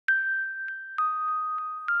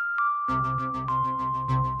They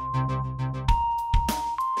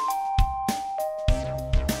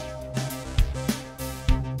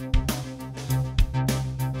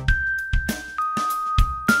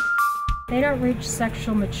don't reach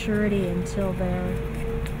sexual maturity until they're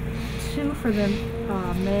 2 for the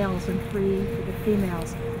males and 3 for the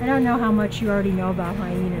females. I don't know how much you already know about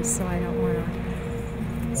hyenas, so I don't want to.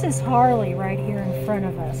 This is Harley right here in front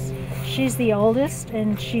of us. She's the oldest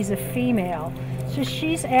and she's a female. So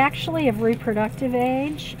she's actually of reproductive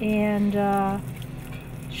age, and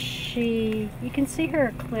you can see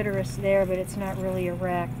her clitoris there, but it's not really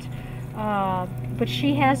erect. But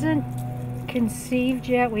she hasn't conceived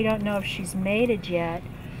yet. We don't know if she's mated yet,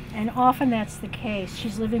 and often that's the case.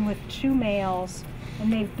 She's living with 2 males,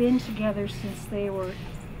 and they've been together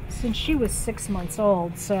since she was 6 months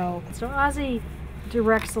old. So Ozzy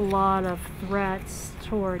directs a lot of threats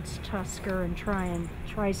towards Tusker and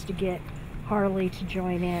tries to get Harley to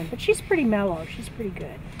join in, but she's pretty mellow. She's pretty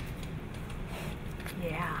good.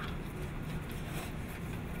 Yeah.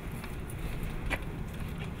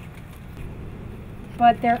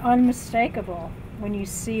 But they're unmistakable when you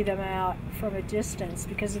see them out from a distance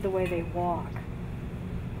because of the way they walk,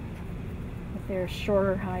 with their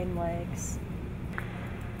shorter hind legs.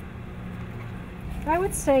 I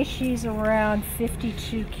would say she's around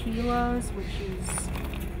 52 kilos, which is,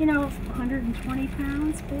 you know, 120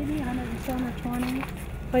 pounds, maybe 100 and some or 20.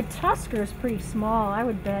 But Tusker is pretty small. I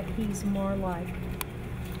would bet he's more like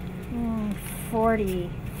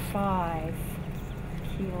 45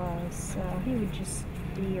 kilos, so he would just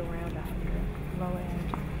be around 100, low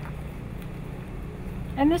end.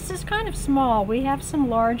 And this is kind of small. We have some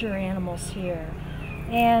larger animals here,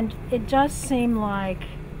 and it does seem like,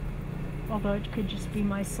 although it could just be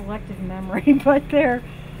my selective memory, but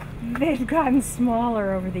they've gotten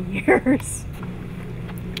smaller over the years.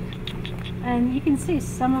 And you can see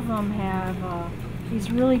some of them have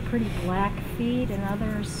these really pretty black feet, and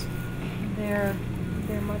others they're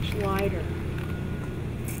much lighter.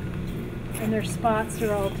 And their spots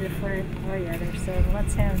are all different. Oh yeah, they're so,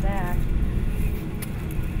 let's have that.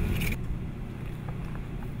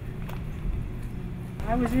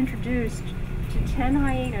 I was introduced to 10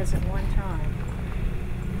 hyenas at one time.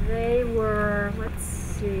 They were, let's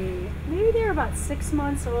see, maybe they were about 6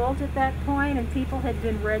 months old at that point, and people had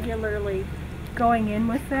been regularly going in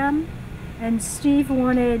with them. And Steve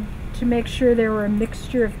wanted to make sure there were a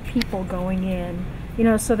mixture of people going in, you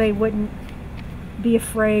know, so they wouldn't be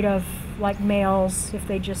afraid of, like, males if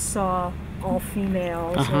they just saw all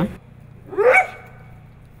females. Uh-huh.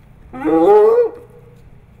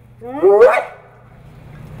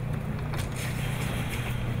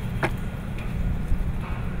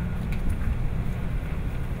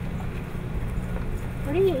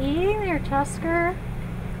 What are you eating there, Tusker?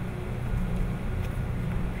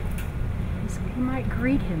 He might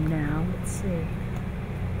greet him now. Let's see.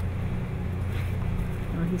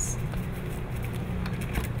 Oh, it's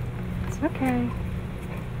okay.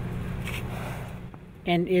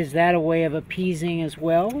 And is that a way of appeasing as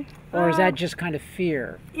well? Or is that just kind of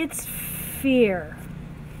fear? It's fear.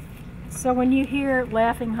 So when you hear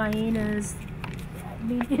laughing hyenas, I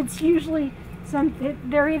mean, it's usually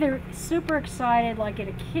they're either super excited, like at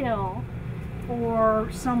a kill, or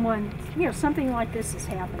someone, you know, something like this is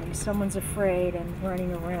happening. Someone's afraid and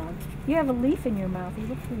running around. You have a leaf in your mouth, you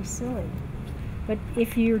look pretty silly. But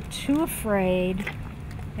if you're too afraid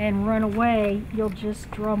and run away, you'll just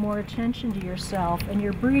draw more attention to yourself, and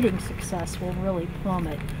your breeding success will really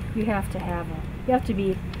plummet. You have to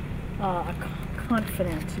be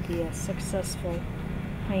confident to be a successful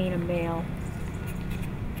hyena male,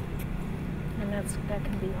 and that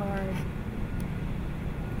can be hard.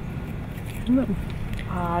 Look,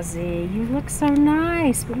 Ozzy, you look so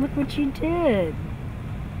nice, but look what you did.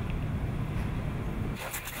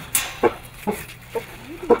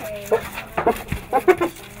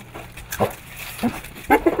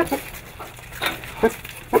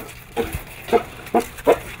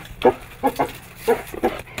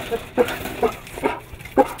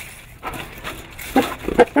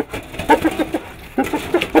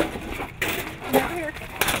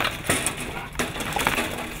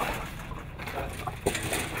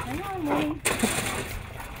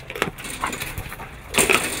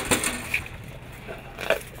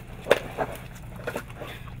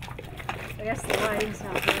 I guess the lighting's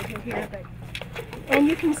not very good here, but, and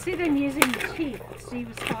you can see them using the teeth. Steve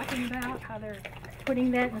was talking about how they're putting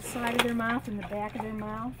that in the side of their mouth and the back of their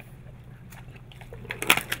mouth.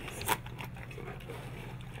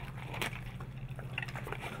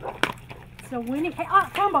 So when it, hey, oh,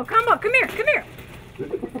 Combo, come here, come here.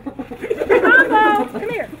 Combo, come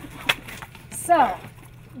here. So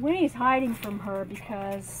Winnie's hiding from her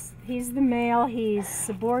because he's the male, he's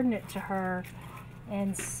subordinate to her,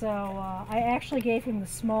 and so I actually gave him the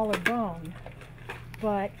smaller bone,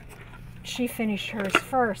 but she finished hers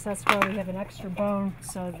first. That's why we have an extra bone,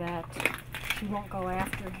 so that she won't go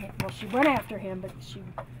after him. Well, she went after him, but she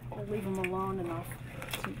will leave him alone enough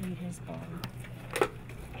to eat his bone.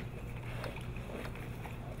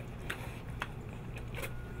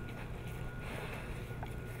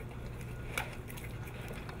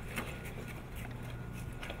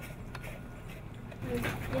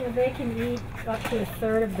 You know, they can eat up to a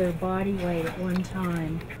third of their body weight at one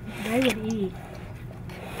time. They would eat.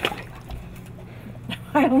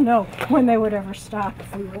 I don't know when they would ever stop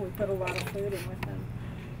if we really put a lot of food in with them.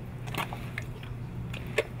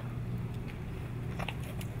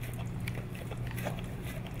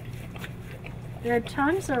 Their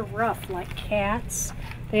tongues are rough, like cats.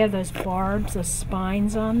 They have those barbs, those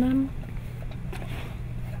spines on them.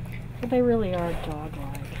 But they really are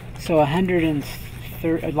dog-like. So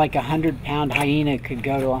like 100-pound hyena could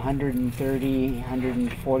go to 130,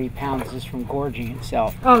 140 pounds just from gorging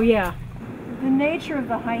itself. Oh yeah. The nature of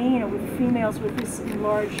the hyena with females with this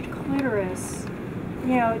enlarged clitoris,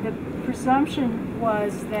 you know, the presumption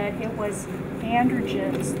was that it was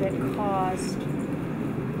androgens that caused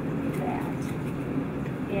that.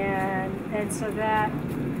 And so that,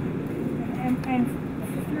 and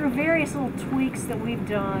through various little tweaks that we've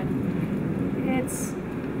done,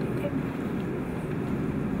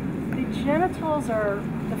 the genitals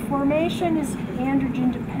the formation is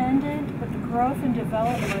androgen dependent, but the growth and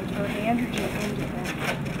development are androgen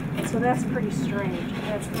independent. So that's pretty strange.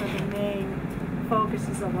 That's one of the main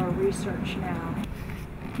focuses of our research now.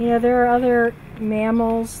 You know, there are other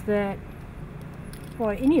mammals that, well,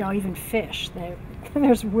 and, you know, even fish.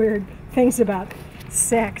 There's weird things about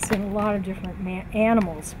sex in a lot of different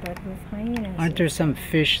animals, but with hyenas... Aren't there some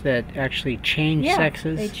fish that actually change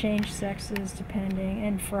sexes? Yeah, they change sexes depending,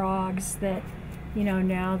 and frogs that, you know,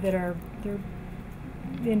 now that they're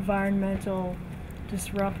environmental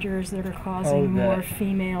disruptors that are causing more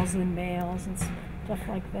females than males and stuff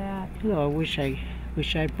like that. Oh, I wish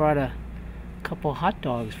I brought a couple hot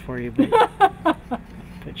dogs for you, but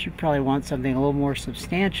but you probably want something a little more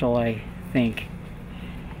substantial, I think.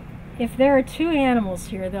 If there are two animals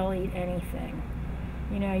here, they'll eat anything.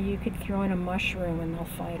 You know, you could throw in a mushroom and they'll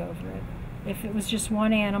fight over it. If it was just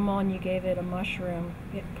one animal and you gave it a mushroom,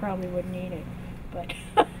 it probably wouldn't eat it. But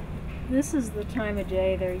this is the time of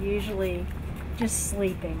day they're usually just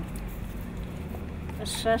sleeping.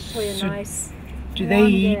 Especially a nice do they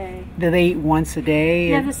eat day. Do they eat once a day?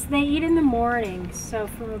 Yeah, they eat in the morning. So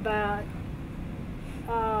from about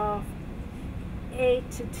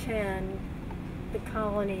 8 to 10, the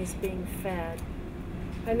colony is being fed.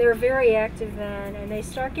 And they're very active then, and they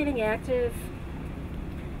start getting active.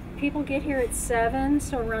 People get here at 7,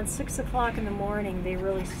 so around 6 o'clock in the morning they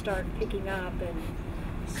really start picking up and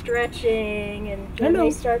stretching, and then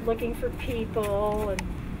they start looking for people, and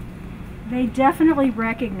they definitely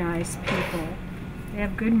recognize people. They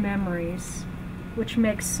have good memories, which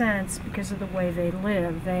makes sense because of the way they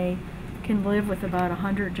live. They can live with about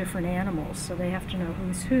 100 different animals, so they have to know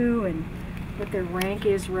who's who and what their rank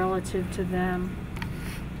is relative to them.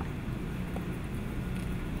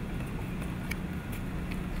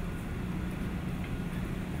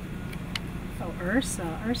 Oh,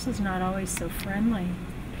 Ursa's not always so friendly.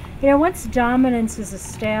 You know, once dominance is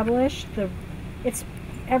established,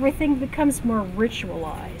 everything becomes more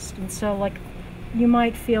ritualized, and so like you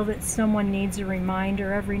might feel that someone needs a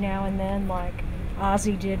reminder every now and then, like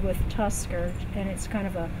Ozzy did with Tusker, and it's kind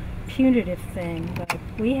of a punitive thing. But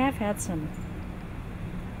we have had some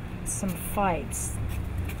fights.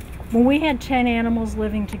 When we had 10 animals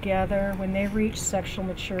living together, when they reached sexual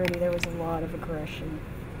maturity, there was a lot of aggression.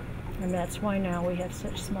 And that's why now we have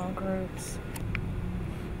such small groups.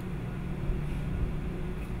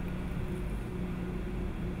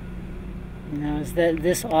 Now, is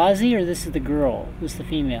this Ozzy or this is the girl? This is the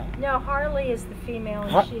female? No, Harley is the female,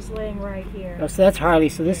 and she's laying right here. Oh, so that's Harley.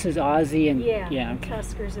 So this is Ozzy, and yeah, okay.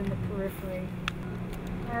 Tusker's in the periphery.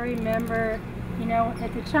 I remember, you know,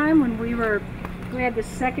 at the time when we had the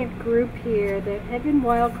second group here that had been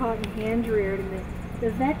wild caught and hand reared, and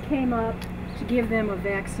the vet came up to give them a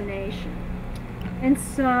vaccination. And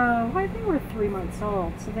so I think we were 3 months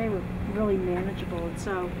old, so they were really manageable. And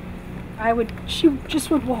so she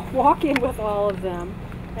just would walk in with all of them,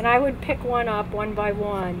 and I would pick one up one by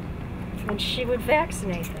one, and she would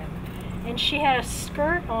vaccinate them. And she had a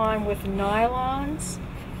skirt on with nylons,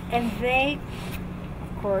 and they,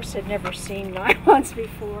 of course, had never seen nylons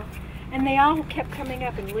before, and they all kept coming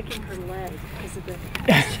up and licking her leg because of the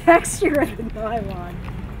texture of the nylon.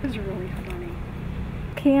 It was really funny.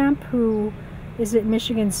 Camp, who is at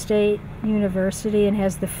Michigan State University and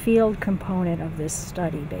has the field component of this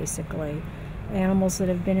study, basically. Animals that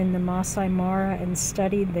have been in the Masai Mara and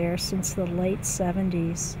studied there since the late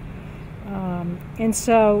 70s. And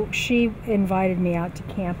so she invited me out to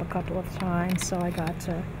camp a couple of times, so I got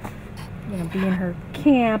to, be in her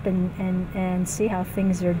camp and see how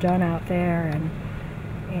things are done out there,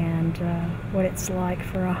 and what it's like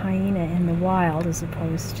for a hyena in the wild as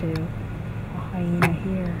opposed to a hyena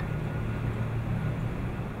here.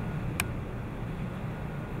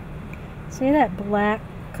 See that black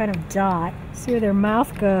kind of dot? See where their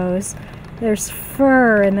mouth goes? There's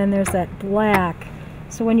fur, and then there's that black.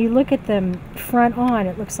 So when you look at them front on,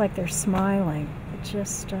 it looks like they're smiling. It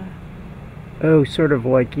just... Oh, sort of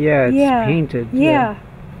like, it's painted. Yeah.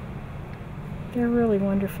 They're really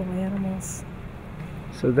wonderful animals.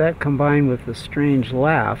 So that combined with the strange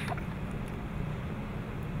laugh